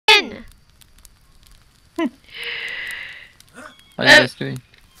in! How are you guys doing?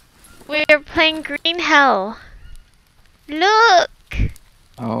 We're playing Green Hell. Look!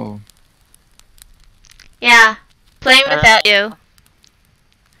 Oh. Yeah, playing without you.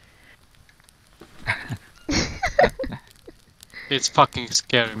 It's fucking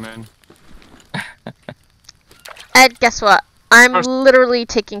scary, man. Ed, guess what? I'm literally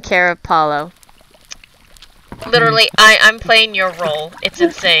taking care of Paolo. Literally, I'm playing your role. It's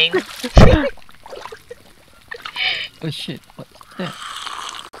insane. Oh shit, what's that?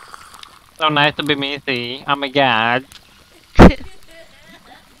 So nice to be Missy. Oh my god.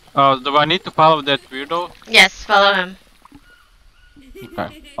 Oh, do I need to follow that weirdo? Yes, follow him.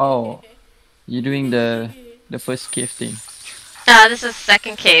 Okay. Oh, you're doing the first cave thing. This is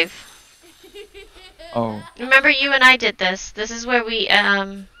second cave. Oh. Remember you and I did this. This is where we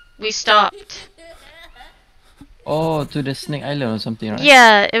stopped. Oh, to the Snake Island or something, right?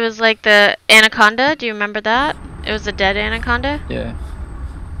 Yeah, it was like the anaconda. Do you remember that? It was a dead anaconda? Yeah.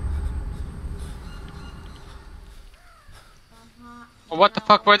 Oh, what the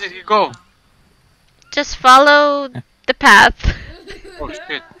fuck? Where did he go? Just follow the path. Oh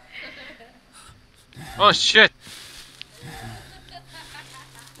shit. Oh shit.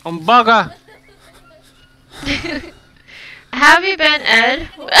 Umbaga. How have you been, Ed?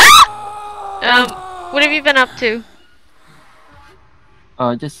 What have you been up to?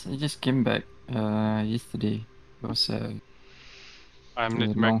 I just came back yesterday. It was I a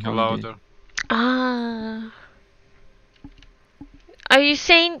need to long make you holiday. louder. Ah. Are you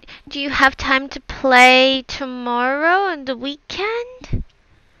saying, do you have time to play tomorrow and the weekend?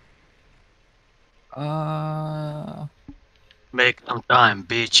 Make some time,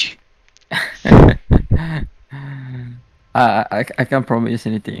 bitch. I can't promise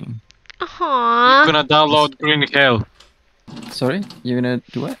anything. Aww. You're gonna download Green Hell. Sorry? You're gonna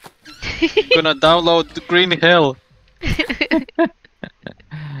do what? Gonna download the Green Hell.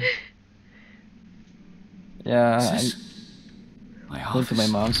 Yeah, I'm going to my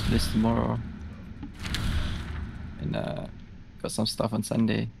mom's place tomorrow. And got some stuff on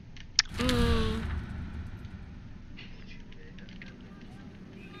Sunday.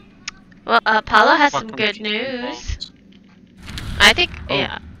 Well, Paolo has some good news. I think,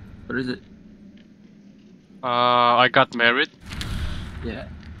 yeah. What is it? I got married. Yeah,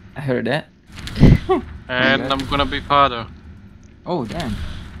 I heard that. And I'm gonna be father. Oh, damn.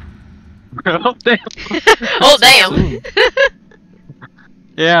 Oh damn. Oh, damn.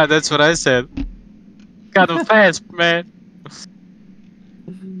 Yeah, that's what I said. Got him fast, man.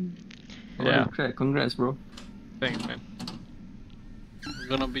 Yeah. Congrats, bro. Thanks, man. I'm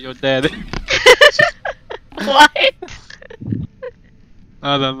gonna be your dad. What?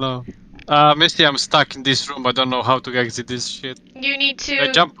 I don't know. Misty, I'm stuck in this room. I don't know how to exit this shit. You need to...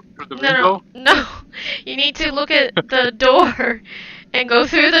 I jump through the window? No. You need to look at the door and go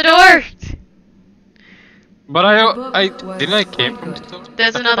through the door. But I didn't I came from this door?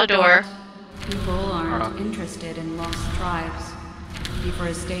 There's another door. People aren't interested in lost tribes,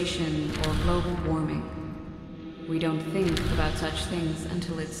 deforestation, or global warming. We don't think about such things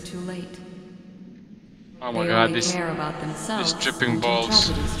until it's too late. Oh my They god, only this care about themselves dripping until balls.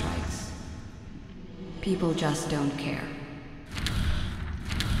 tragedy strikes. People just don't care.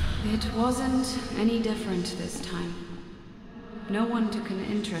 It wasn't any different this time. No one took an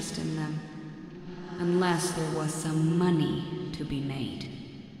interest in them, unless there was some money to be made.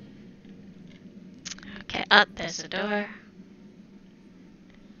 Okay, up there's a door.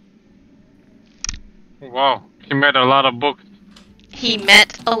 Wow, he made a lot of books. He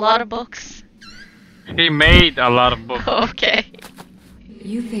met a lot of books. He made a lot of books. Okay.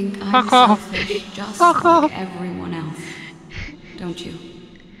 You think I'm Fuck off. selfish just Fuck like off. everyone else, don't you?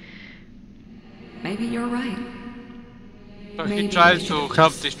 Maybe you're right. So Maybe he tried I to should've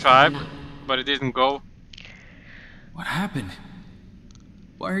help just this tribe, given up. but it didn't go. What happened?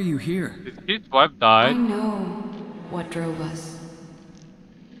 Why are you here? His wife I died. know what drove us.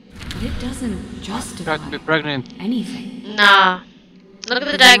 But it doesn't justify Tried to be pregnant. anything. Nah. Look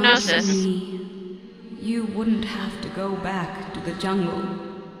at the diagnosis. Me, you wouldn't have to go back to the jungle.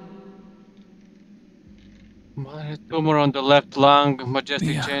 Minor tumor on the left lung,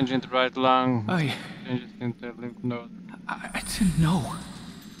 majestic Yeah. change in the right lung, I changes in the lymph node. didn't know.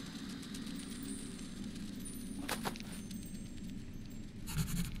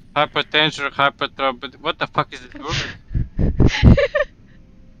 Hypertension, hypertrophy. What the fuck is this word?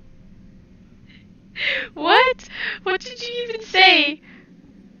 What? What did you even say?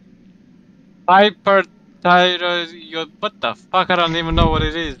 Hyperthyroid. What the fuck? I don't even know what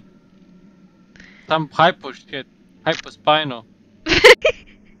it is. Some hypo shit. Hypospinal.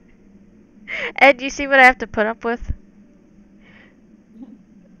 Ed, you see what I have to put up with?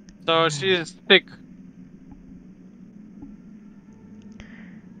 So she's thick.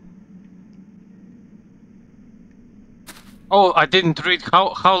 Oh, I didn't read.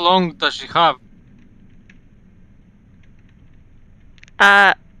 How long does she have?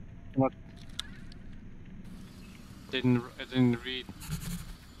 What? I didn't read.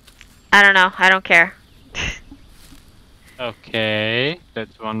 I don't know. I don't care. Okay,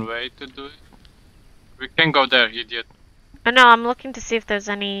 that's one way to do it. We can go there, idiot. Oh no, I'm looking to see if there's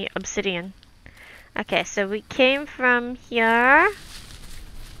any obsidian. Okay, so we came from here.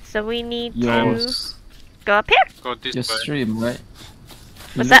 So we need to go up here. Go this Your way. stream, right? It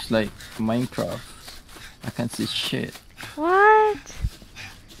What's looks that? like Minecraft. I can't see shit. What?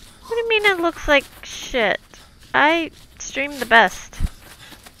 What do you mean it looks like shit? I stream the best.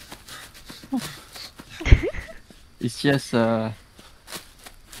 It's just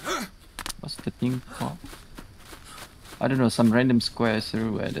what's the thing called? I don't know, some random squares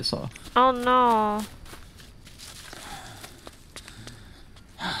everywhere, that's all. Oh no.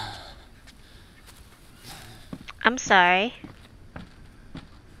 I'm sorry.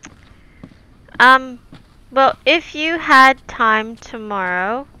 Well, if you had time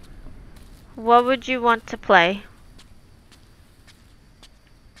tomorrow, what would you want to play?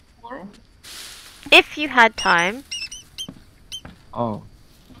 Tomorrow? If you had time. Oh.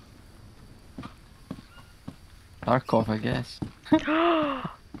 Tarkov, I guess.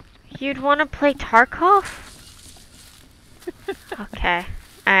 You'd want to play Tarkov? Okay.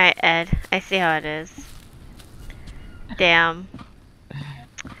 Alright, Ed. I see how it is. Damn.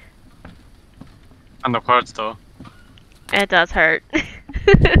 And of course, though. It does hurt.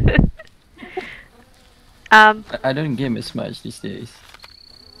 I don't game as much these days.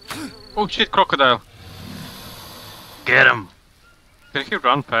 Oh shit, crocodile. Get him. Can he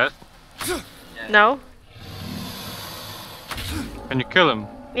run fast? No? Can you kill him?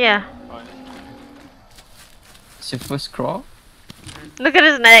 Yeah. It's your first crawl? Look at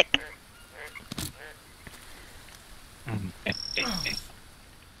his neck.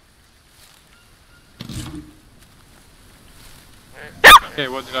 Okay,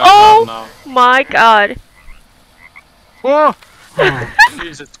 what did I Oh have now? my god. Whoa! Oh,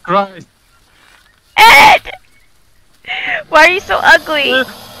 Jesus Christ! Ed! Why are you so ugly?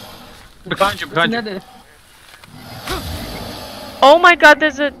 Behind you! Oh my god,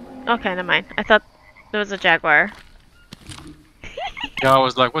 there's a... Okay, never mind. I thought there was a jaguar. Yeah, I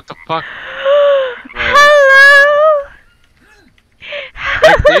was like, what the fuck? Hello!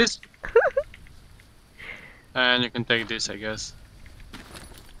 Take this. And you can take this, I guess.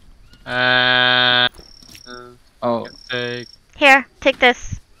 And... Oh. Take... Here, take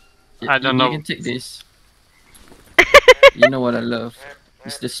this. I don't know. You can take this. You know what I love?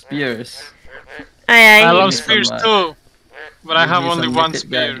 It's the spears. Oh yeah, I you... love so spears much. too! But I Give have me only some one naked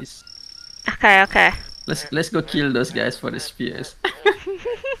spear. guys. Okay, okay. Let's go kill those guys for the spears.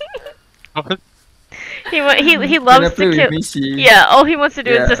 What? He When I loves play to with kill... Missy, Yeah, all he wants to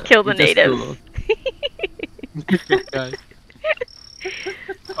do is yeah, just kill the it's just natives. cool. Guys.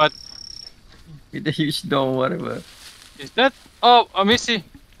 What With the huge dome, whatever. is that? Oh, Missy.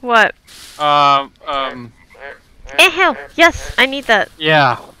 What? Hell, yes, I need that.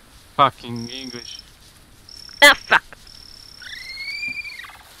 Yeah. Fucking English. Ah, fuck.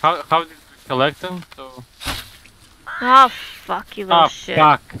 How did we collect them? So. Oh, fuck, you little Oh shit.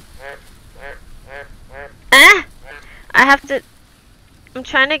 fuck. Ah! I have to... I'm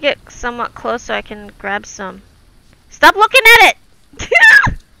trying to get somewhat close so I can grab some. Stop looking at it!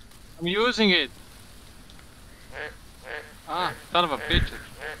 I'm using it. Ah, son of a bitch.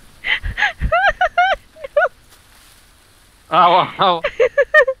 Ow, ow.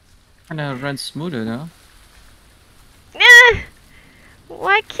 Kinda run smoother now.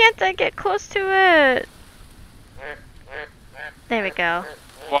 Why can't I get close to it? There we go.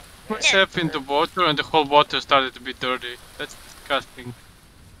 Well, I put myself in the water and the whole water started to be dirty. That's disgusting.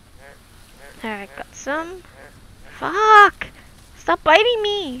 There, I got some. Fuck! Stop biting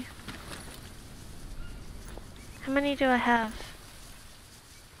me! How many do I have?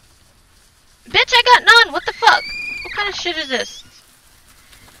 Bitch, I got none! What the fuck? What kind of shit is this?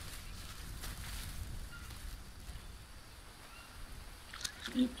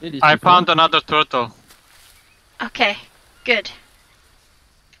 You played this I before? found another turtle. Okay, good.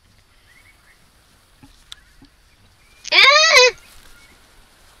 Ah!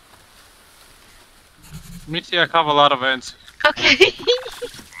 Mitzi, I have a lot of ants. Okay.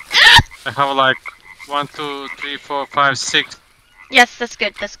 I have like 1, 2, 3, 4, 5, 6. Yes, that's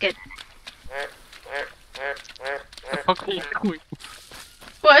good, that's good. What the fuck are you doing?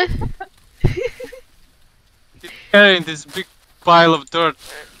 What? carrying this big pile of dirt.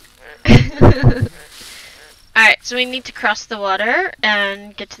 Alright, so we need to cross the water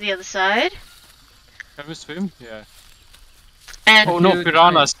and get to the other side. Can we swim? Yeah. And Oh no, Dude,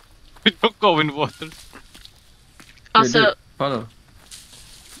 piranhas! We don't go in water. also, Dude, Paolo.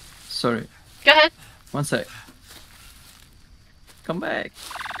 Sorry. go ahead. One sec. Come back.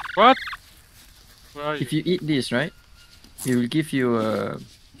 What? Where are you? If you eat this, right, it will give you a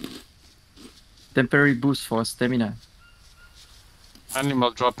temporary boost for stamina.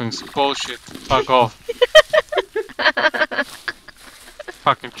 Animal droppings. Bullshit. Fuck off.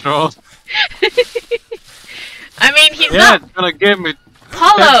 Fucking troll. I mean, he's Yeah, not. it's gonna give me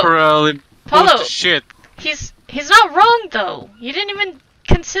Paolo! temporarily Paolo! boost shit. He's not wrong though. You didn't even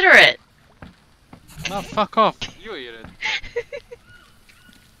consider it. No, fuck off. You eat it.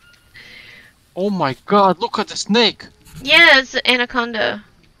 Oh my god, look at the snake! Yeah, it's an anaconda.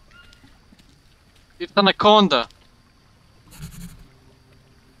 It's anaconda.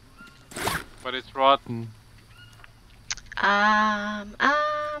 But it's rotten.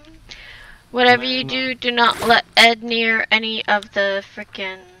 Whatever you do, do not let Ed near any of the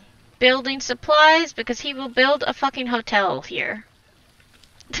frickin' building supplies because he will build a fucking hotel here.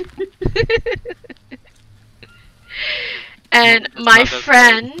 And It's my not that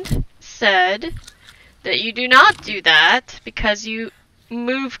friend said that you do not do that because you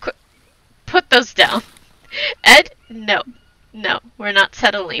put those down. Ed, no. No, we're not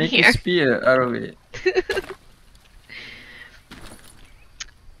settling Make here. a spear out of it.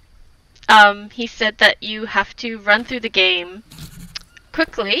 He said that you have to run through the game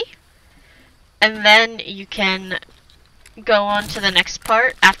quickly, and then you can go on to the next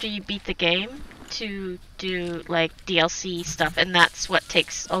part after you beat the game to do like DLC stuff, and that's what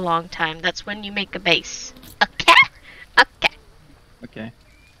takes a long time. That's when you make a base. Okay? Okay. Okay.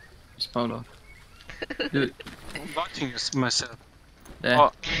 It's Paolo. Dude, I'm watching myself. there.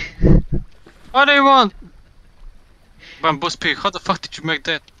 Oh. What do you want? Bamboo pig, how the fuck did you make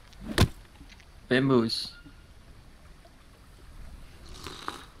that? Bamboos.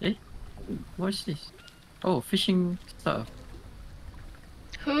 Eh? What's this? Oh, fishing stuff.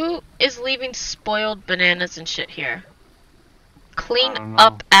 Who is leaving spoiled bananas and shit here? I Clean don't know.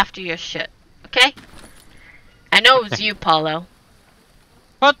 up after your shit, okay? I know it was you, Paolo.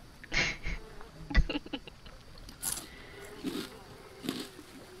 What?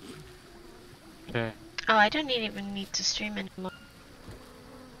 Okay. Oh, I don't even need to stream anymore.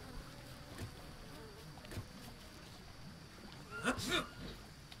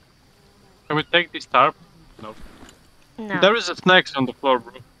 Can we take this tarp? No. No. There is a snacks on the floor,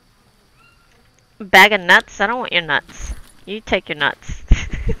 bro. Bag of nuts? I don't want your nuts. You take your nuts.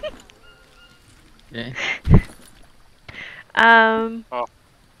 Yeah. Oh.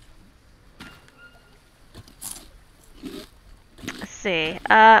 Let's see.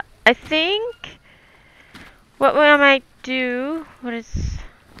 I think what I might do. What is?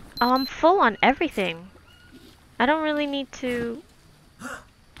 Oh, I'm full on everything. I don't really need to. All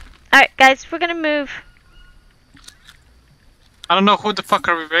right, guys, we're gonna move. I don't know, who the fuck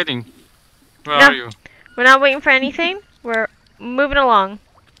are we waiting? Where No. are you? We're not waiting for anything. We're moving along.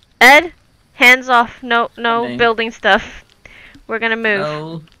 Ed, hands off. No Okay. building stuff. We're gonna move.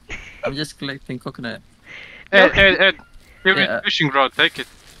 No. I'm just collecting coconut. Ed, Ed, give me Yeah. the fishing rod, take it.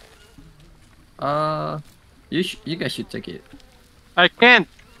 You guys should take it. I can't,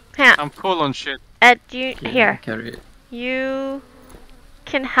 Yeah, I'm full on shit. Ed, you Yeah, here. carry it. You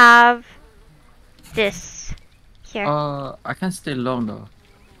can have this. Here. I can't stay long though.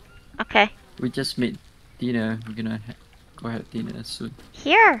 Okay. We just made dinner. We're gonna go have dinner soon.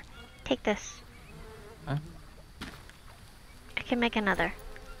 Here. Take this. Huh? I can make another.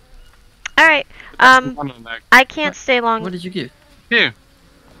 Alright. One on that. I can't stay long. What did you give? Here,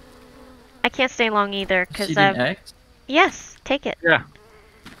 I can't stay long either, cause Obsidian I've. axe? Yes, take it. yeah.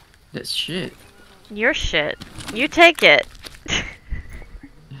 That's shit. Your shit. You take it.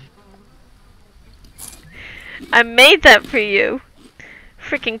 I made that for you.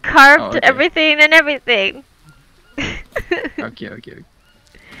 Freaking carved Oh, okay. everything and everything. Okay.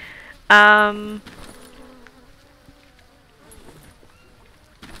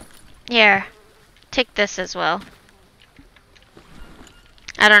 Here. Take this as well.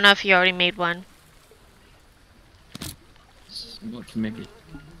 I don't know if you already made one. What to make it?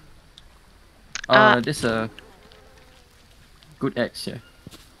 Uh, This a good axe, yeah.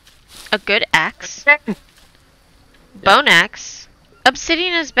 A good axe? Bone axe?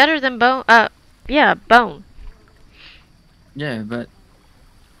 Obsidian is better than bone. Yeah, bone. Yeah, but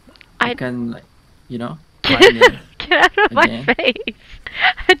I- I can like, you know, find it. Get out of my Again. face.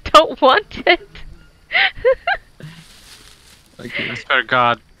 I don't want it. Okay. I swear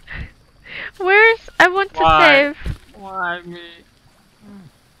God. Where's... I want to Why? save. Why me?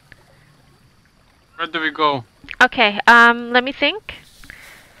 Where do we go? Okay, let me think.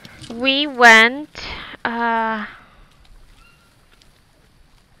 We went, I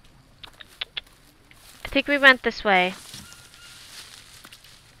think we went this way.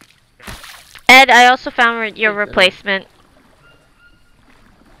 Ed, I also found your replacement.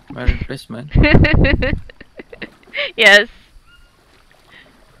 My replacement. Yes.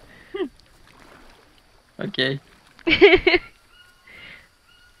 Okay.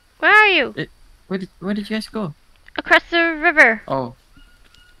 Where are you? Where did you guys go? Across the river. Oh.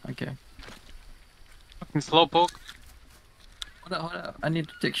 Okay. Fucking slowpoke. Hold up. I need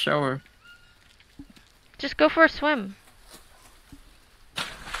to take shower. Just go for a swim.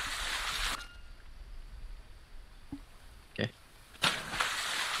 Okay.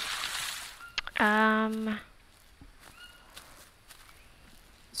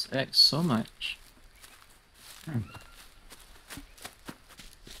 This X so much.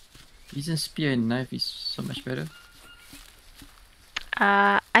 Using spear and knife is so much better.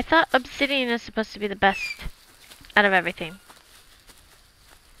 I thought obsidian is supposed to be the best out of everything.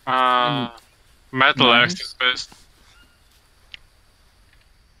 Metal Nice. axe is best.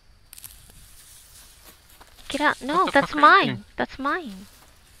 Get out. No, What the that's fuck are you doing? mine. That's mine.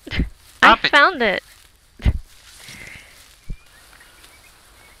 I Stop it. found it.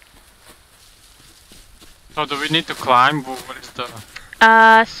 So do we need to climb? What is the...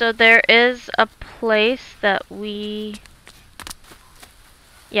 So there is a place that we...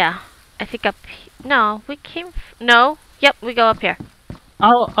 Yeah, I think up... No, we came... No, yep, we go up here.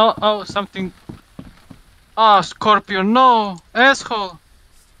 Oh, something... Oh, Scorpion, no! Asshole!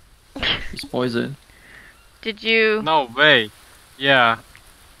 It's poison. Did you No way. Yeah.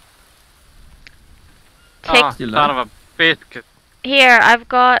 take... Ah, Still son alive? of a biscuit. Here, I've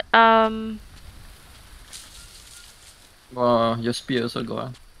got, Wow, your spear also go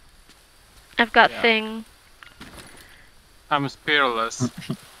on. I've got Yeah. thing. I'm spearless.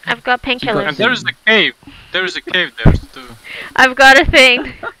 I've got got painkillers. And there is a cave. There is a cave there too. I've got a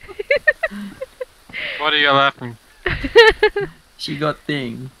thing. What are you laughing? She got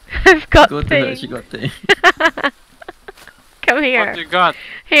thing. I've got Go to thing. her, she got thing. Come What here. you got?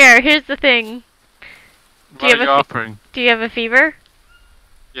 Here's the thing. Do What you are have you a offering? Do you have a fever?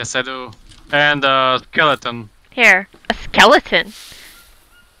 Yes, I do. And a skeleton. Here, a skeleton.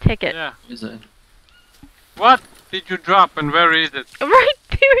 Take it. Yeah. Is it? What did you drop and where is it? Right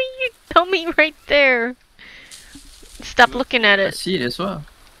there, you tell me right there. Stop looking at I it. see it as well.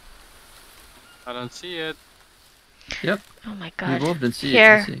 I don't see it. Yep. Oh my We god. both didn't see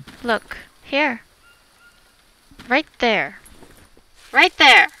Here. it. I see. Look. Here. Right there. Right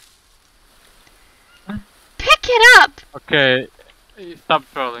there. Huh? Pick it up! Okay. Stop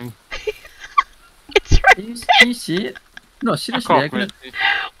trolling. It's right Can you see it? No, seriously, I Fuck couldn't. me.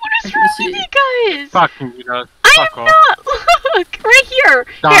 What is I wrong can with see you guys? Fucking with us. I Fuck am off. not! Look! Right here!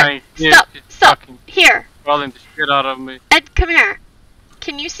 Dying. Here! Stop! It's Stop! fucking Here! trolling the shit out of me. Ed, come here.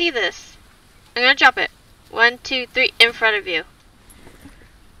 Can you see this? I'm gonna drop it. 1, 2, 3, in front of you.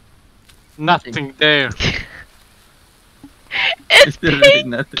 Nothing there. It's literally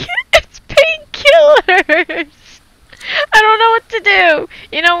nothing. It's painkillers. I don't know what to do.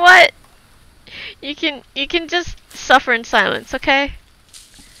 You know what? You can just suffer in silence, okay?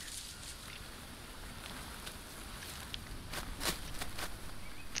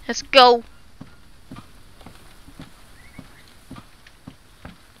 Let's go.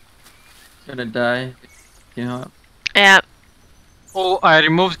 Gonna die. You know. Yeah. Oh, I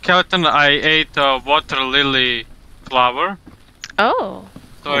removed skeleton. I ate water lily flower. Oh.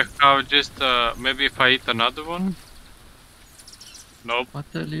 So I have just maybe if I eat another one. Nope.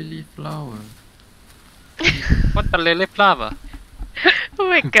 Water lily flower. Water lily flower. Oh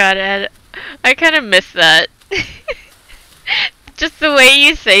my god, Ed. I kind of miss that. Just the way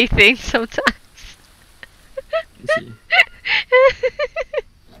you say things sometimes. You see.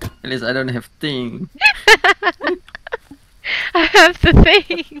 At least I don't have thing. I have the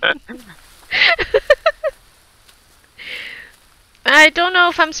thing. I don't know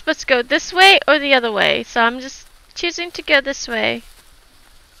if I'm supposed to go this way or the other way, so I'm just choosing to go this way.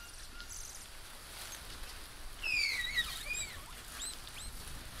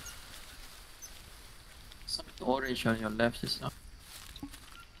 Something orange on your left is not.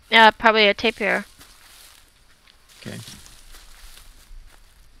 Yeah, probably a tapir. Okay.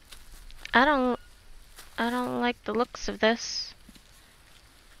 I don't like the looks of this.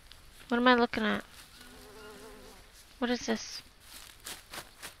 What am I looking at? What is this?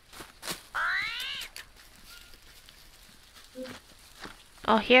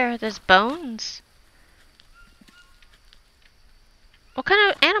 Oh, here, there's bones. What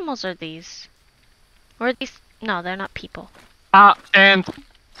kind of animals are these? Or are these? No, they're not people. And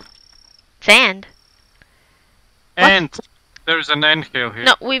Sand. What? and there's an anthill here.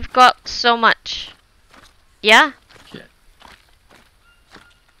 No, we've got so much. Yeah? Shit.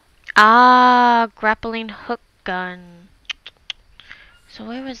 Ah, grappling hook gun. So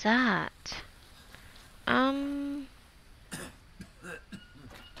where was that?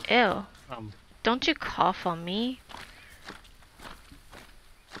 Ew. Um, Don't you cough on me.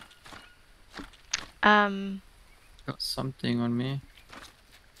 Got something on me.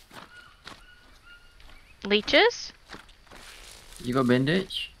 Leeches? You got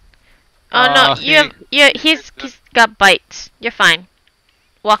bandage? Oh no, he- you have, yeah, he's got bites. You're fine.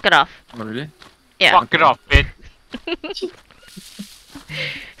 Walk it off. Oh, really? Yeah. Fuck it off, bitch.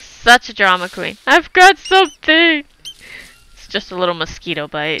 Such a drama queen. I've got something. It's just a little mosquito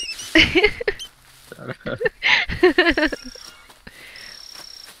bite.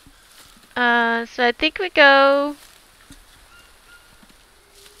 So I think we go.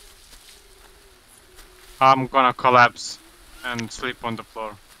 I'm gonna collapse and sleep on the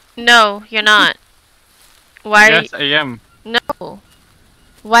floor. No, you're not. Why? Are Yes, I am. you... No.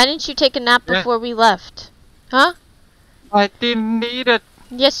 Why didn't you take a nap Yeah. before we left? Huh? I didn't need it.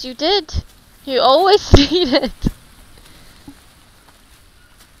 Yes, you did. You always need it.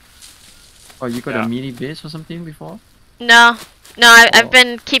 Oh, you got Yeah. a mini base or something before? No, I've Oh.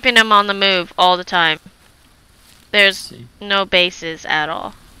 been keeping him on the move all the time. There's See. no bases at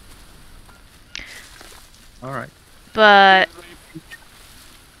all. Alright. But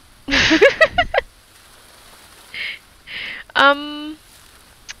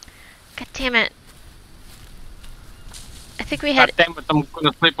God damn it. I think we God had damn it, I'm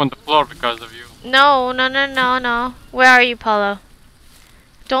gonna sleep on the floor because of you. no. Where are you, Paolo?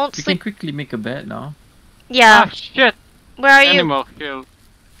 Don't We can sleep. quickly make a bed now. Yeah. Ah, shit. Where are you? Animal kill.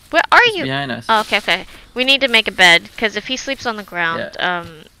 Where are It's you? behind us. Oh, okay. We need to make a bed because if he sleeps on the ground,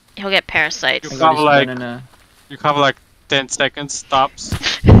 he'll get parasites. I You got have this like- banana. You have like 10 seconds, stops,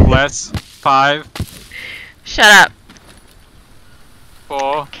 less, 5, Shut up.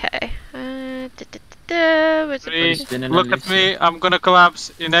 4, Okay. Where's the 3. It's banana Look at leaves, me, I'm gonna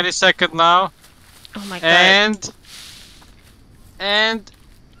collapse in any second now. Oh my god. And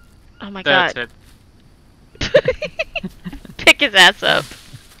Oh my that's god. it. Pick his ass up.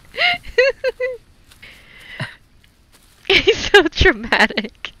 He's so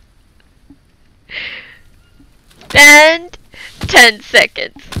dramatic. And 10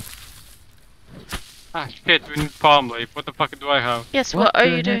 seconds. Ah, shit, we need palm leaf. What the fuck do I have? Yes, what are the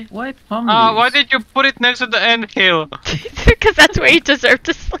you heck? doing? Why palm Why leaves? did you put it next to the anthill? Because that's where you deserve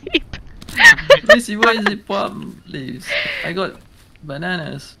to sleep. Lizzie, why is it palm leaves? I got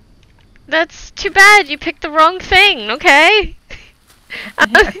bananas. That's too bad. You picked the wrong thing, okay? I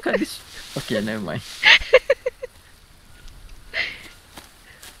got this. Okay, never mind.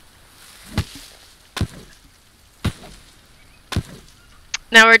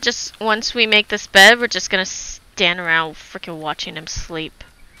 Now we're just, once we make this bed, we're just gonna stand around freaking watching him sleep.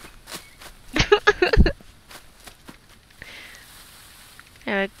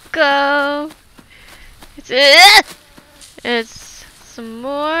 There we go. It's some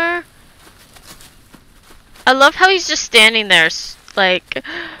more. I love how he's just standing there, like,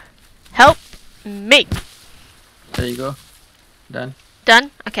 help me. There you go. Done.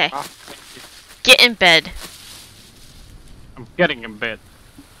 Done? Okay. Ah, Get in bed. I'm getting in bed.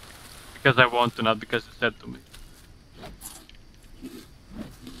 Because I want to, not because you said to me.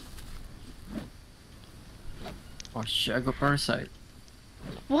 Oh shit, I got parasite.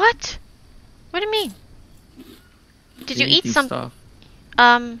 What? What do you mean? Did you eat Eating some? stuff.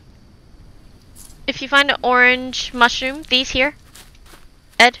 If you find an orange mushroom, these here,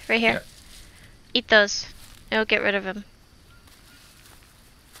 Ed, right here. Yeah. Eat those. It'll get rid of him.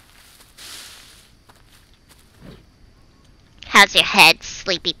 How's your head,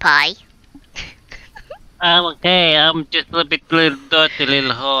 sleepy pie? I'm okay, I'm just a bit little dirty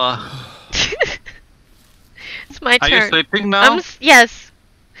little whore. It's my Are turn. you sleeping now? Yes.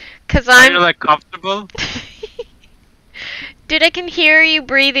 Cause Are I'm. you like comfortable? Dude, I can hear you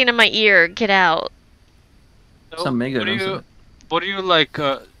breathing in my ear. Get out. So, Some mega what are you, also. what are you like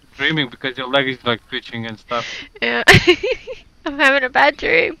dreaming because your leg is like twitching and stuff? Yeah. I'm having a bad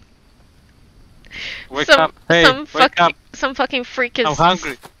dream. Wake up, hey, wake up, Some fucking freak is I'm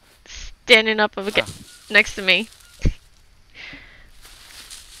hungry. standing up next to me.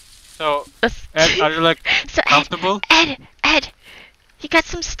 So, Ed, are you like So comfortable? Ed, you got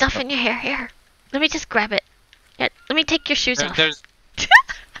some stuff in your hair. Here, let me just grab it. Yeah, let me take your shoes off. There's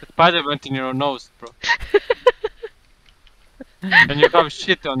The spider went in your nose, bro. And you have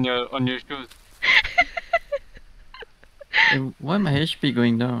shit on your shoes. And why my HP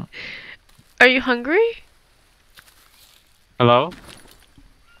going down? Are you hungry? Hello?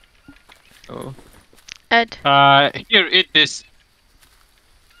 Oh, Ed. Here, eat this.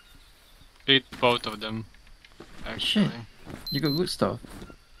 Eat both of them. Actually. shit. You got good stuff.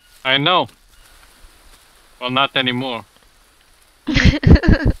 I know. Well, not anymore.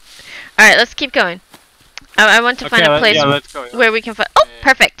 Alright, let's keep going. I want to find a place yeah, let's go. where we can find. Oh,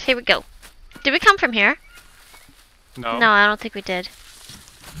 perfect. Here we go. Did we come from here? No. No, I don't think we did.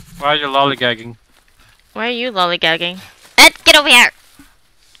 Why are you lollygagging? Why are you lollygagging? Ed, get over here!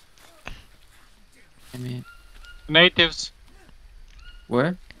 I mean, Natives.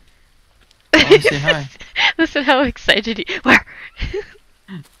 where? I wanna say hi. Listen how excited he. Where?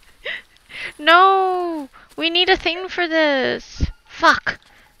 No! We need a thing for this. Fuck.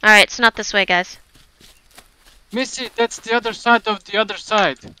 Alright, it's not this way, guys. Missy, that's the other side of the other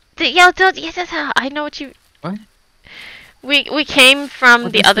side. Yeah, I know what you. What? We came from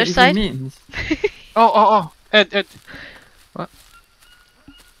What the does other that even side. means? Oh. Ed. What?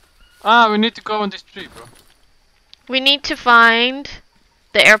 Ah, we need to go on this tree, bro. We need to find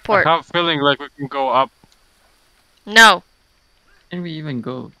the airport. I have a feeling like we can go up. No, Can we even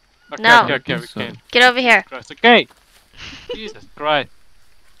go? Okay, No. okay, we So- can. get over here. Christ. Okay. Jesus Christ.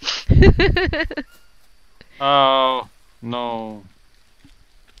 Oh, no.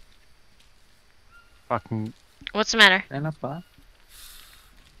 Fucking. What's the matter? Kenapa?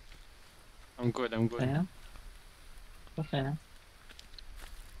 I'm good. Sayang? Apa sayang?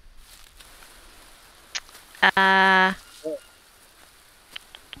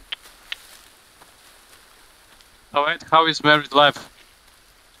 Alright, how is married life?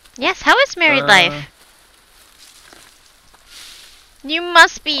 Yes, how is married life? You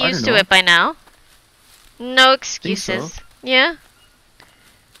must be I used don't to know. it by now. No so. excuses. Yeah?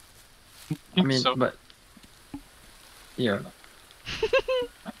 I mean, so. but yeah,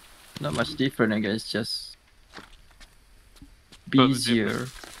 not much different. I guess just Totally busier.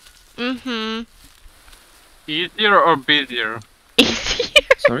 Mm-hmm. Easier or busier? Easier.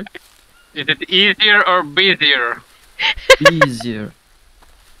 Sorry, Is it easier or busier? easier.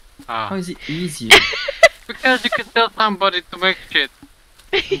 How Ah. is it easier? Because you can tell somebody to make shit.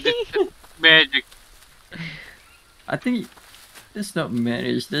 It's magic. I think that's not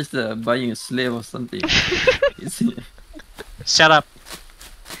marriage. That's the buying a slave or something. Is it? Shut up.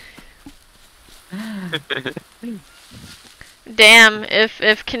 Damn,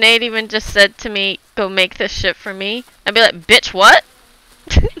 if Canadian even just said to me, go make this shit for me, I'd be like, bitch, what?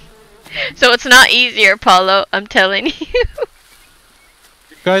 So it's not easier, Paolo, I'm telling you.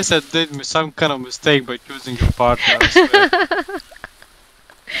 You guys had did me some kind of mistake by choosing your partner. I swear.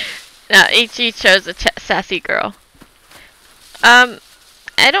 No, he chose a sassy girl. I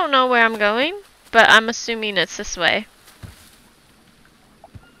don't know where I'm going, but I'm assuming it's this way.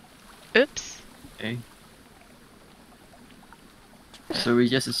 Oops. Okay. So we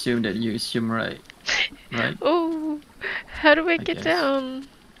just assume that you assume right, right? Oh, how do I get guess. down?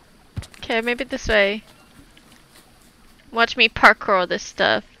 Okay, maybe this way. Watch me parkour this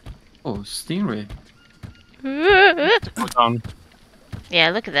stuff. Oh, stingray. Go down. Yeah,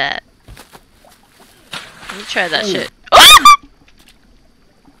 look at that. Let me try that Oh. shit. Oh!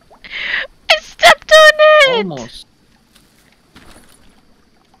 I stepped on it! Almost.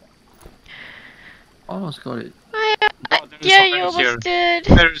 Almost got it. Oh, there is Yeah, a you way almost here. did.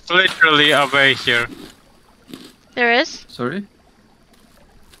 There's literally a way here. There is? Sorry?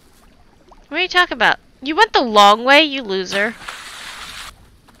 What are you talking about? You went the long way, you loser.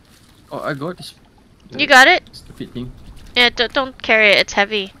 Oh, I got this. You got it? Stupid thing. Yeah, don't carry it, it's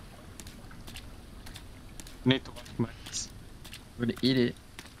heavy. Need to wash my hands. I'm gonna eat it.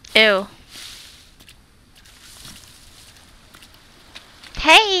 Ew.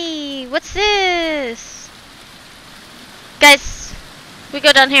 Hey, what's this? Guys, we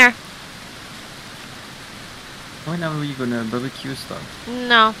go down here. When are we gonna barbecue stuff?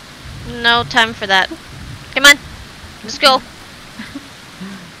 No, no time for that. Come on, let's go.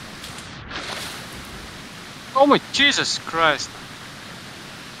 Oh my Jesus Christ.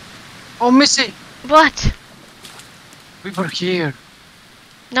 Oh, Missy! What? We were here.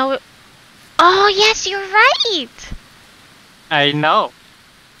 No. Oh yes, you're right. I know.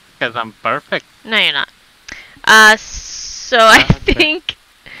 Because I'm perfect. No, you're not. So I Okay. think,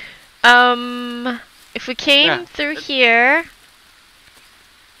 if we came Yeah. through here.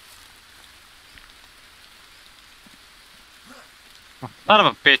 Son of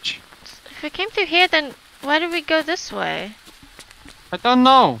a bitch. If we came through here, then why did we go this way? I don't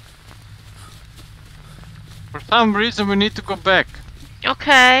know. For some reason we need to go back.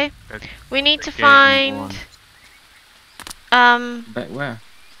 Okay. That's We need the to game find one. Back where?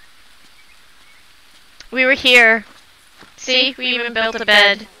 we were here. See, we even built a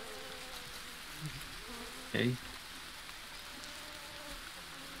bed. Okay.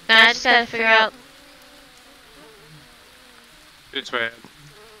 Now I just gotta figure out. This way. Have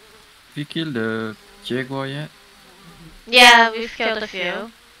you killed the jaguar yet? Yeah, we've killed a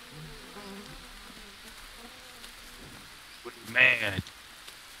few. Man.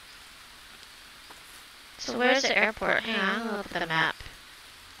 So where's the airport? Hang on, I'll look at the map.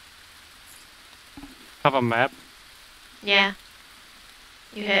 Have a map. Yeah.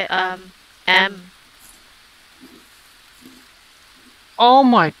 You hit M. Oh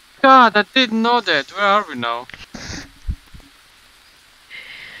my god, I didn't know that. Where are we now?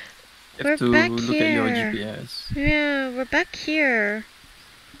 You We're have to back look at your here. GPS. Yeah, we're back here.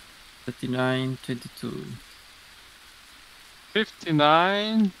 39, 22.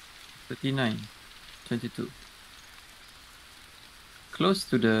 59. 39, 22. Close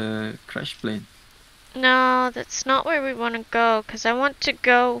to the crash plane. No, that's not where we want to go, because I want to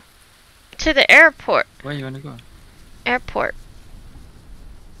go to the airport. Where you wanna go? Airport.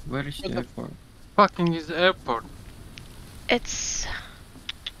 Where is the What the- airport? Fucking is the airport. It's...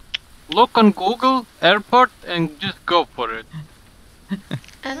 Look on Google airport and just go for it.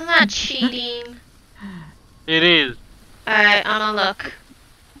 Isn't that cheating? It is, Alright, I'm gonna look.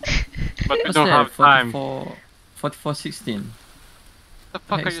 but we What's don't that? have time. 4416. What the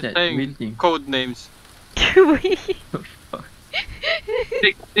fuck Heck are is you that saying? real thing? Code names. We-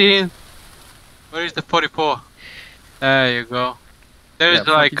 16. Where is the 44? There you go. There is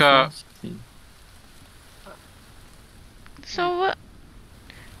like 4416. So what?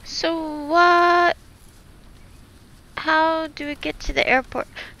 So what? How do we get to the airport?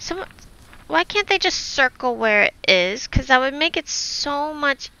 Why can't they just circle where it is? Because that would make it so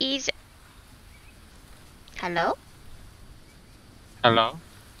much easier. Hello? Hello?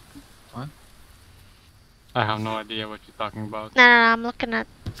 What? I have no idea what you're talking about. No, I'm looking at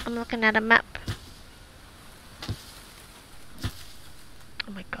a map.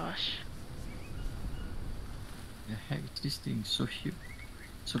 Oh my gosh. The heck is this thing so huge?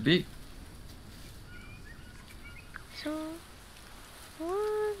 So big? So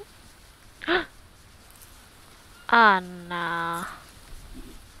what? Oh no.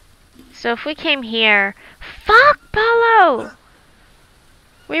 So if we came here, fuck Paolo!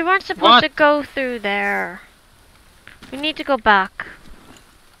 We weren't supposed What? to go through there. We need to go back.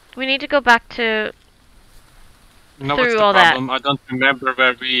 We need to go back to You know what's through the all that. problem? I don't remember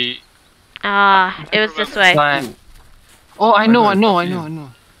where we... It was this way. Ooh, Oh, I know. Yeah.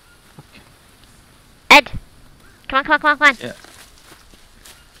 Ed! Come on. Yeah.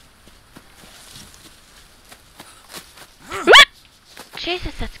 What?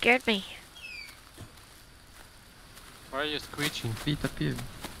 Jesus, that scared me. Why are you screeching? feet up here.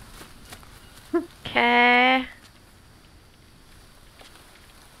 Okay.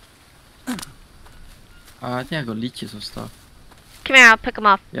 I think I got leeches or stuff. Come here, I'll pick them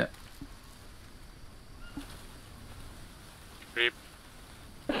off. Yeah. Creep.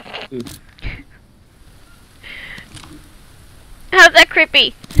 Ooh. How's that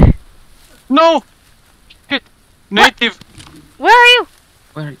creepy? No! Shit! Native! Where are you?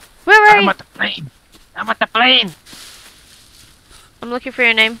 Where? Where are I'm you? at the plane! I'm at the plane! I'm looking for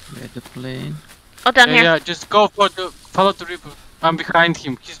your name. We're at the plane. Oh, down here. Yeah, just go for the... Follow the river. I'm behind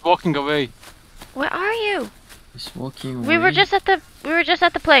him. He's walking away. Where are you? He's walking We were away. just at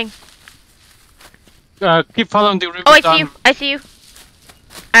the plane. Keep following the river Oh, I see down. you. I see you.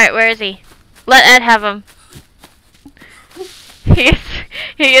 Alright, where is he? Let Ed have him.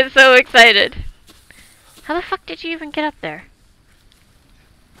 He is so excited. How the fuck did you even get up there?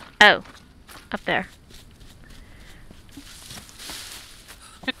 Oh. Up there.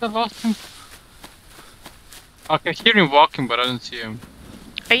 Shit, I lost him. I can hear him walking, but I don't see him.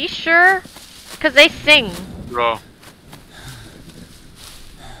 Are you sure? Cause they sing. Bro.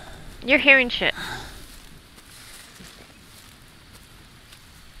 You're hearing shit.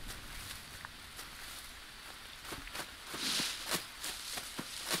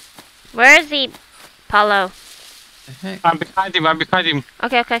 Where is he? Paolo. The heck? I'm behind him.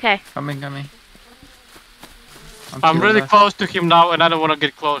 Okay. Coming. I'm still really alive. close to him now and I don't want to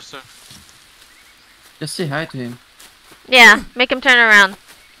get closer. Just say hi to him. Yeah, make him turn around.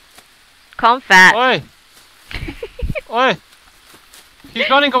 Call him fat. Oi! Oi! He's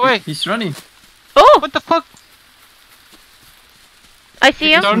running away! He's running. Oh! What the fuck? I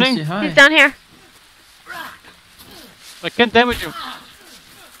see him. Turning? Say hi. He's down here. I can't damage him.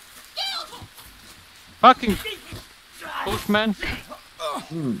 Fucking Bushman.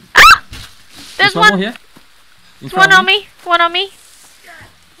 There's one more one. here. In There's front one of on me. One on me.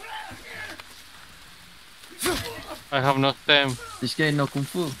 I have no stamina. This guy no kung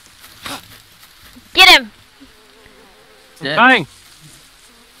fu. Get him. Dead. Dying.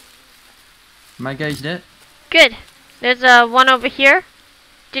 My guy is dead. Good. There's one over here.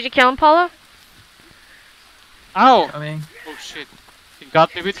 Did you kill him, Paolo? Ow. Coming. Oh shit. He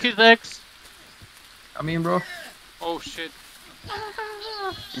got me with his axe. Coming, bro. Oh shit.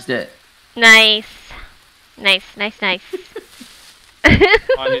 He's dead. Nice. Nice. I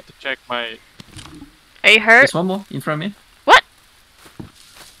need to check my... Are you hurt? There's one more in front of me. What? One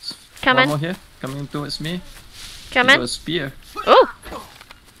Coming. more here. Coming towards me. He Coming. got a spear. Ooh.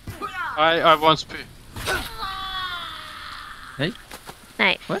 I want spear. Hey.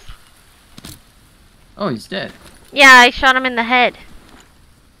 Nice. What? Oh, he's dead. Yeah, I shot him in the head.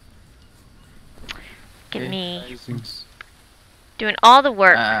 Look at Okay. me. Thanks. Doing all the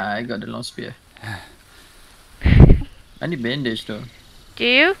work. I got the long spear. I need bandage though. Do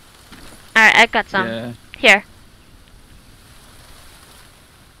you? Alright, I got some. Yeah. Here.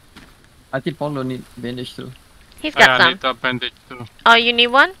 I think Paolo need bandage too. He's got I some. need a bandage too. Oh, you need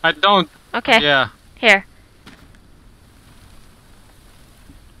one? I don't. Okay. Yeah. Here.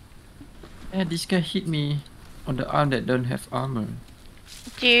 Yeah, this guy hit me on the arm that don't have armor.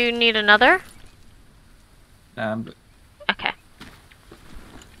 Do you need another? I'm good. Okay.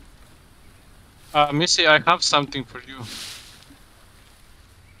 Missy, I have something for you.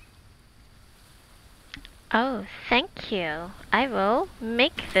 Oh, thank you. I will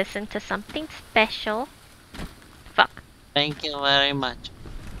make this into something special. Fuck. Thank you very much.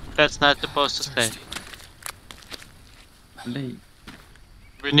 That's not supposed to say. Late.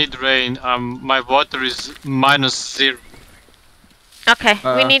 We need rain. My water is -0. Okay,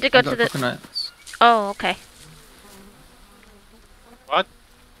 we need to go I to got the... coconuts. Oh, okay. What?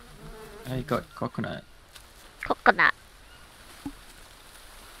 I got coconut. Coconut.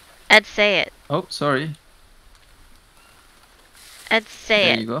 Ed, say it. Oh, sorry. Ed, say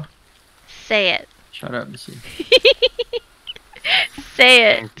There it. you go. Say it. Shut up, Missy. Say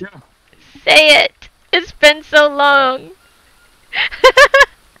it. Thank you. Say it. It's been so long.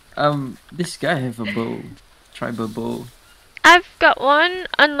 This guy have a bow. Tribal bow. I've got one,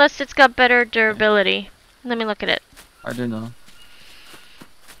 unless it's got better durability. Let me look at it. I don't know.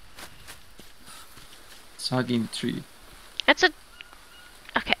 It's hugging the tree. It's a...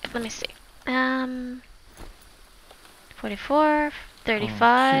 Okay, let me see. 44,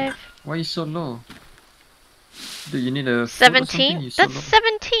 35, Why you so low? Do you need a food or something? 17. You so That's low.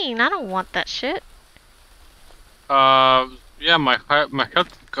 17. I don't want that shit. Yeah, my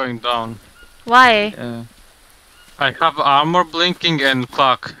health is going down. Why? I have armor blinking and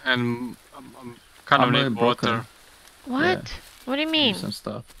clock, and I'm kind of Armor need broken. water. What? What do you mean? Some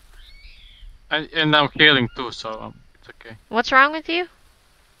stuff. And I'm healing too, so it's okay. What's wrong with you?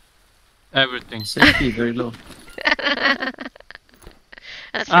 Everything. Safety very low.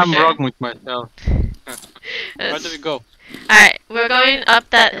 That's for I'm sure. wrong with myself. Where do we go? Alright, we're going up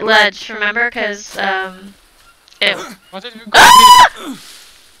that ledge, remember? Because, it... What did we go? Ah!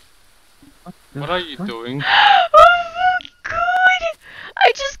 What are you doing? Oh my god!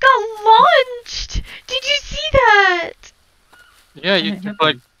 I just got launched! Did you see that? Yeah, you What took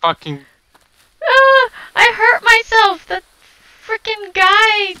like fucking... I hurt myself! That freaking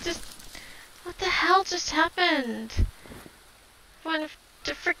guy just... What the hell just happened? Went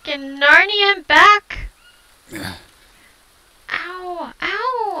to freaking Narnia and back? Ow!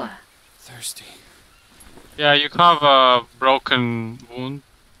 Ow! Thirsty. Yeah, you have a broken wound,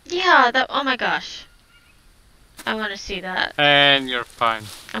 Yeah, that... Oh my gosh. I want to see that. and you're fine.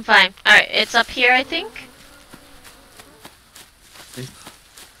 I'm fine. Alright, it's up here, I think. Okay.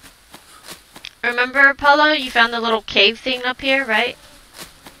 Remember, Paolo, you found the little cave thing up here, right?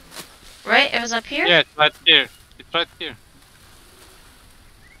 Right? It was up here? Yeah, it's right here. It's right here.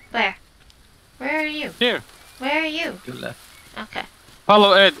 Where? Where are you? Here. Where are you? Good left. Okay.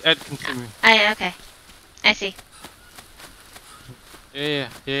 Follow Ed. Ed can see me. Okay. I see. Yeah.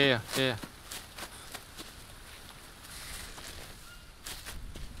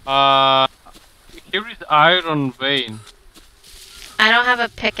 Here is iron vein. I don't have a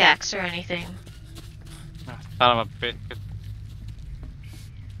pickaxe or anything. Son of a biscuit.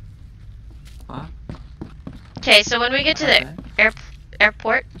 What? Okay, so when we get to the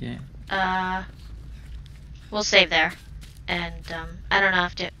airport, Yeah. we'll save there. And I don't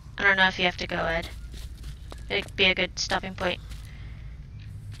know if you have to go, Ed. It'd be a good stopping point.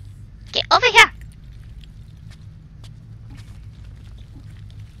 Get over here.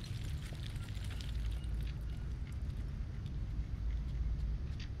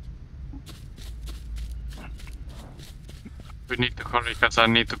 We need to hurry because I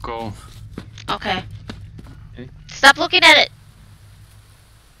need to go. Okay. Okay. Stop looking at it.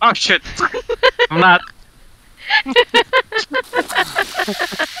 Oh shit! I'm not.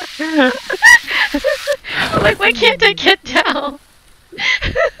 I'm like, why can't I get down?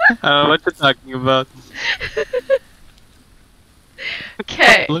 What you talking about?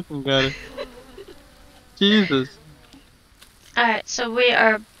 Okay. Looking at it. Jesus. Alright, so we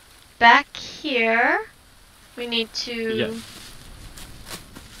are back here. We need to... Yeah.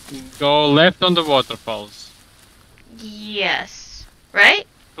 Go left on the waterfalls. Yes. Right?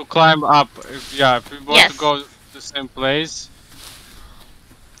 To climb up. If we want Yes. to go the same place.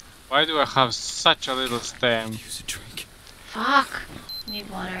 Why do I have such a little stem? Use a drink. Fuck. Need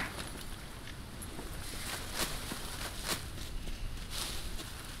water.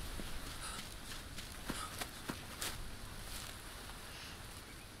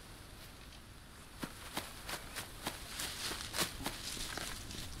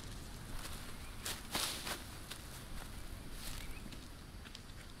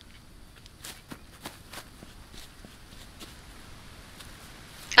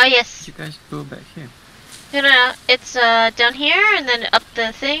 Oh yes. You guys go back here. No. It's down here and then up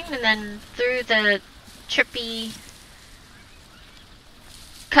the thing and then through the trippy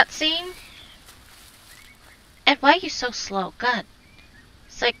cutscene. Ed, why are you so slow? God.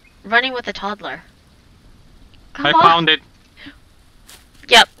 It's like running with a toddler. Come I on. found it.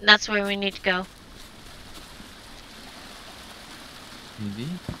 Yep, that's where we need to go. Maybe?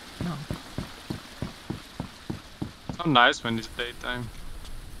 No. So nice when it's daytime.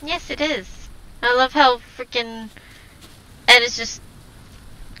 Yes, it is. I love how freaking Ed is just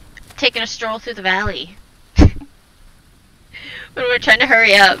taking a stroll through the valley. When we're trying to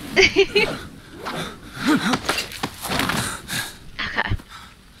hurry up. Okay.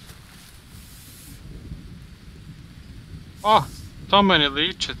 Oh, so many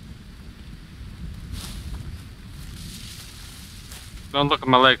leeches. Don't look at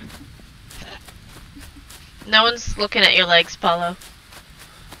my leg. No one's looking at your legs, Paolo.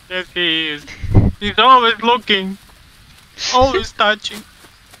 Yes, he is. He's always looking. Always touching.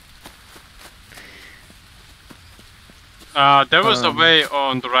 There was a way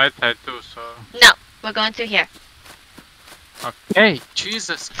on the right side too, so... No, we're going through here. Okay,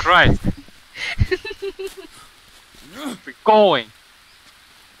 Jesus Christ. We're going.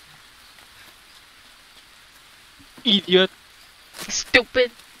 Idiot.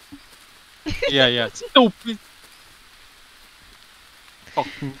 Stupid. Yeah, stupid.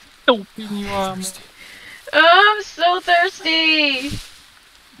 Fucking stupid you are, man. Oh, I'm so thirsty.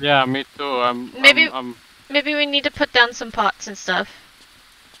 Yeah, me too. Maybe- I'm... Maybe we need to put down some pots and stuff.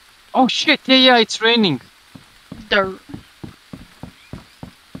 Oh shit, yeah, it's raining. Dirt.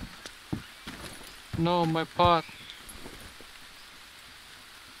 No, my pot.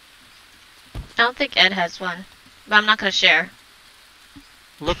 I don't think Ed has one, but I'm not gonna share.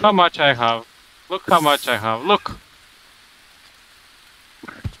 Look how much I have. Look how much I have. Look.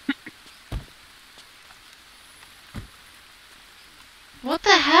 What the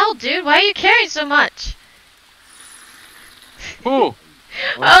hell, dude? Why are you carrying so much? Who? Oh,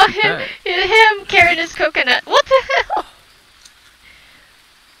 What's him! that? Him carrying his coconut. What the hell?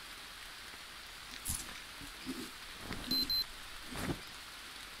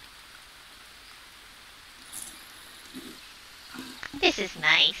 This is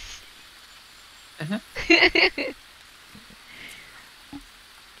nice.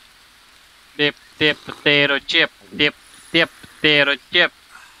 Dip, potato chip. Dip, potato chip.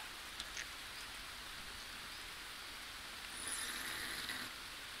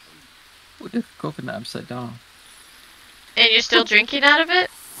 Put the coconut upside down. And you're still drinking out of it?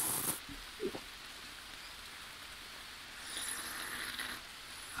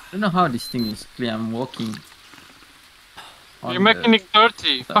 I don't know how this thing is clear. I'm walking. on You're making the- it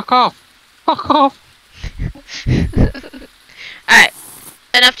dirty. Fuck off. Fuck off. Alright.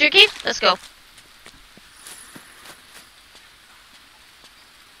 Enough drinking? Let's go.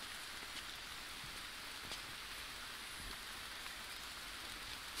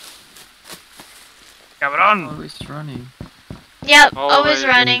 Cabron. Always running. Yep, always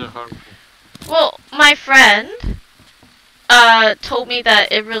running. Well, my friend told me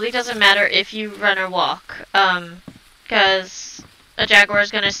that it really doesn't matter if you run or walk, because a jaguar is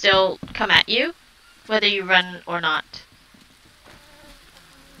gonna still come at you, whether you run or not.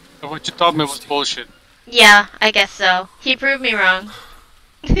 What you told me was bullshit. Yeah, I guess so. He proved me wrong.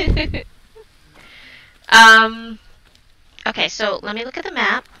 Okay, so let me look at the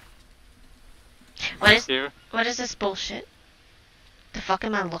map. Here. What is this bullshit? The fuck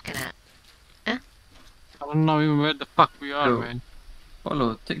am I looking at? Huh? I don't know even where the fuck we are, Yo. man.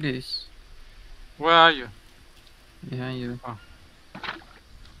 Paolo, take this. Where are you? Behind you. Oh.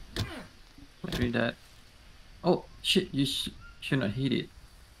 Carry that. Oh, shit, you should not hit it.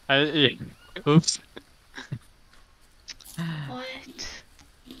 Oops. What?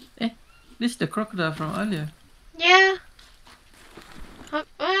 This is the crocodile from earlier. Yeah.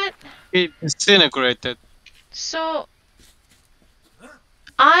 What? It disintegrated. So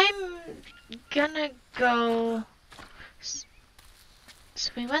I'm gonna go.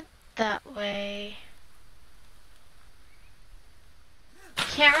 So we went that way.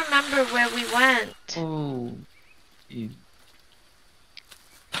 Can't remember where we went. Oh. You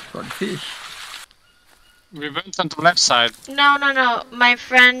got fish. We went on the left side. No. My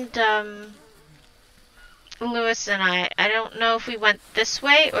friend Lewis and I don't know if we went this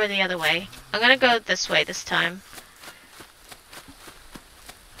way or the other way. I'm gonna go this way this time.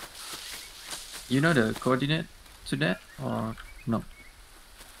 You know the coordinate to that or no?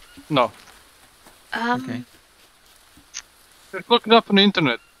 No. Okay. Just look it up on the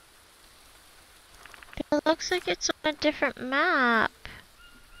internet. It looks like it's on a different map.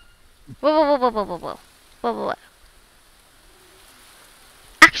 Whoa.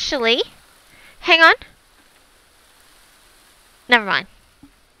 Actually, hang on. Never mind.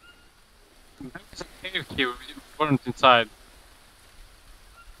 There's a cave here. We weren't inside.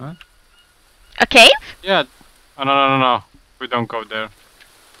 A cave? Yeah. Oh, no. We don't go there.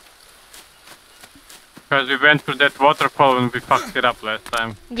 Because we went through that waterfall and we fucked it up last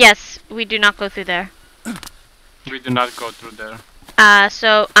time. Yes, we do not go through there. We do not go through there.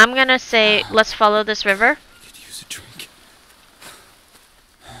 So I'm gonna say let's follow this river. Could use a drink.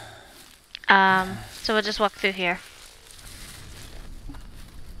 So we'll just walk through here.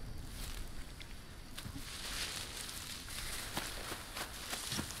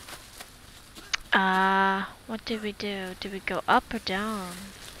 What did we do? Did we go up or down?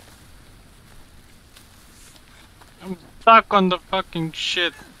 I'm stuck on the fucking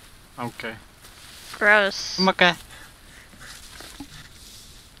shit. Okay. Gross. I'm okay.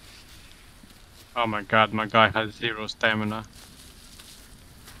 Oh my god, my guy has 0 stamina.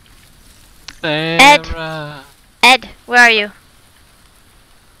 Sarah. Ed, where are you?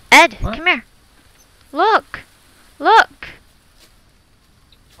 Ed, What? come here. Look. What?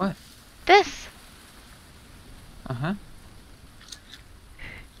 This. Uh-huh.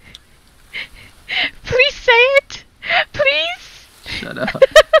 Please say it. Please. Shut up.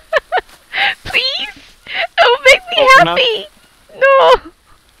 Please. It will make me Open up. happy. No.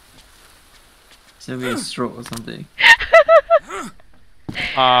 Send me a stroke or something.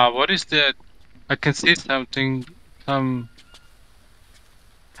 What is that? I can see something. Huh?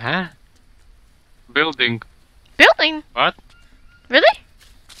 Building. Building. What? Really?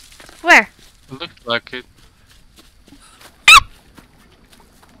 Where? It looks like it.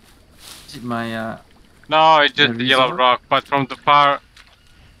 Is it my No, it's just The a yellow resort? rock, but from the far,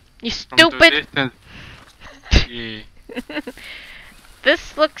 You from the stupid. distance. Yeah.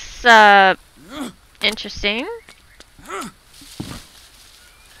 This looks interesting.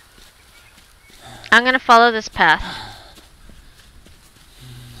 I'm gonna follow this path.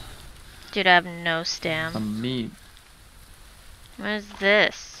 Dude, I have no stam. some meat? What is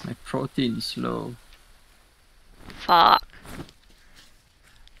this? My protein is low. Fuck.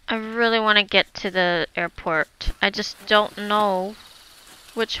 I really want to get to the airport. I just don't know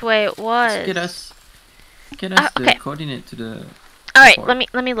which way it was. Just get us okay. the coordinate to the All right,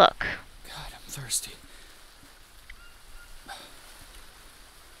 airport. let me look. God, I'm thirsty.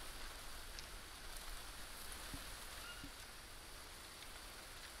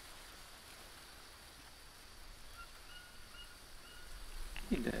 I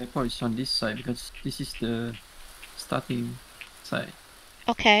think the airport is on this side because this is the starting side.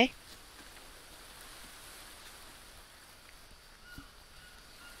 Okay.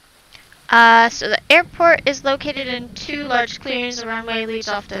 So the airport is located in 2 large clearings. The runway leads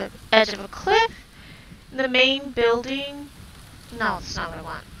off the edge of a cliff. The main building. No, that's not what I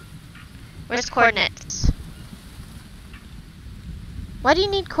want. Where's coordinates? Why do you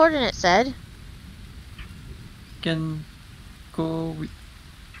need coordinates, Ed? Can go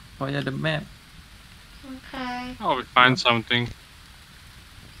via the map. Okay. Oh, we find something.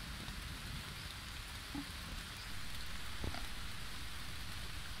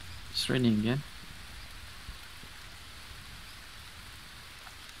 It's raining again.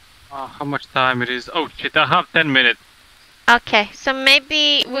 How much time it is? Oh shit, I have 10 minutes. Okay, so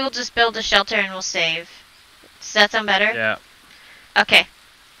maybe we'll just build a shelter and we'll save. Does that sound better? Yeah. Okay.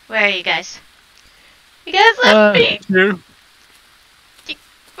 Where are you guys? You guys left me! Here.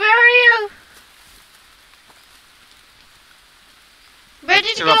 Where are you?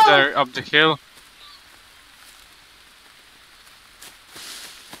 still up there, up the hill.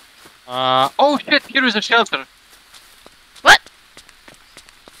 Oh shit, here is a shelter. What?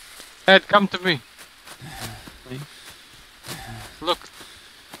 Ed, come to me. Look.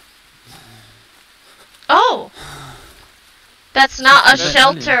 Oh! That's not a That's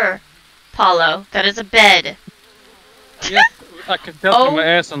shelter, Paolo. That is a bed. Yes, I can shelter Oh. my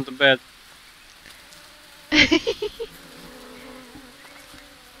ass on the bed.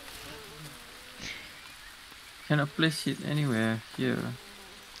 Cannot place it anywhere here.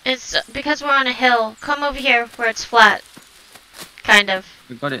 It's because we're on a hill. Come over here where it's flat. Kind of.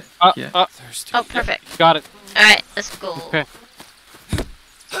 We got it. Uh, Yeah. uh, Thirsty. Oh, perfect. got it. Alright, let's go. Okay.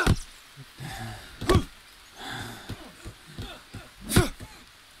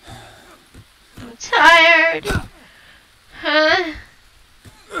 I'm tired. Huh?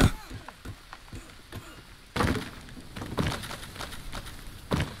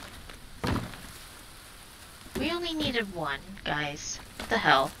 We only needed one, guys. What the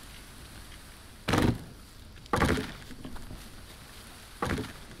hell?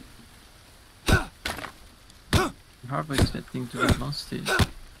 Hard is that thing to get lost in.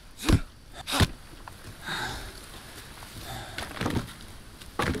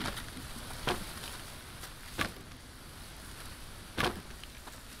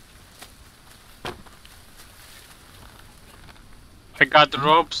 I got the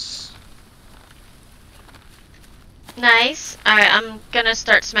ropes. Nice. Alright, I'm gonna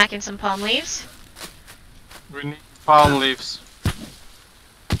start smacking some palm leaves. We need palm leaves.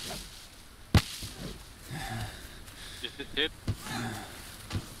 Is it it?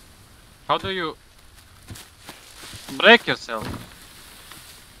 How do you break yourself?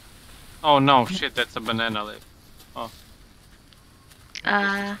 Oh no, shit, that's a banana leaf.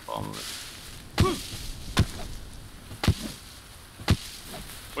 Palm leaf.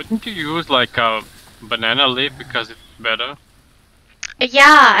 Wouldn't you use like a banana leaf because it's better?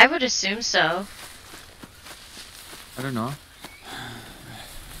 Yeah, I would assume so. I don't know.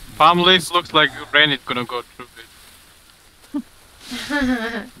 Palm leaf looks like rain is gonna go through it.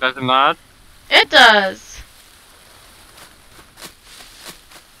 Does it not? It does.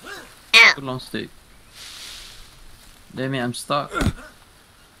 Ow. Too long stick. Damn it, I'm stuck.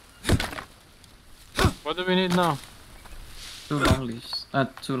 What do we need now? Too long leaves.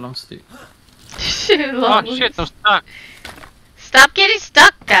 Too long stick. Too long. Oh shit, I'm stuck. Stop getting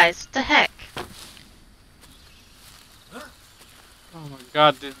stuck, guys. What the heck? Oh my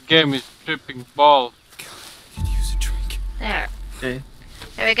god, this game is tripping balls. Could use a drink. There. Okay.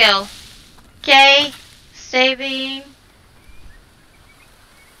 There we go. Okay. Saving.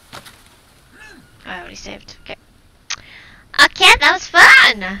 I already saved. Okay. Okay, that was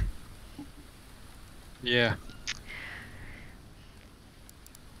fun. Yeah.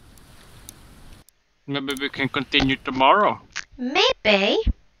 Maybe we can continue tomorrow. Maybe.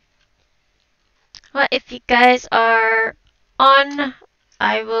 Well, if you guys are on,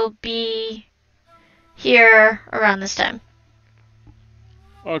 I will be here around this time.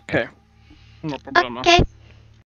 Okay. No problem. Okay.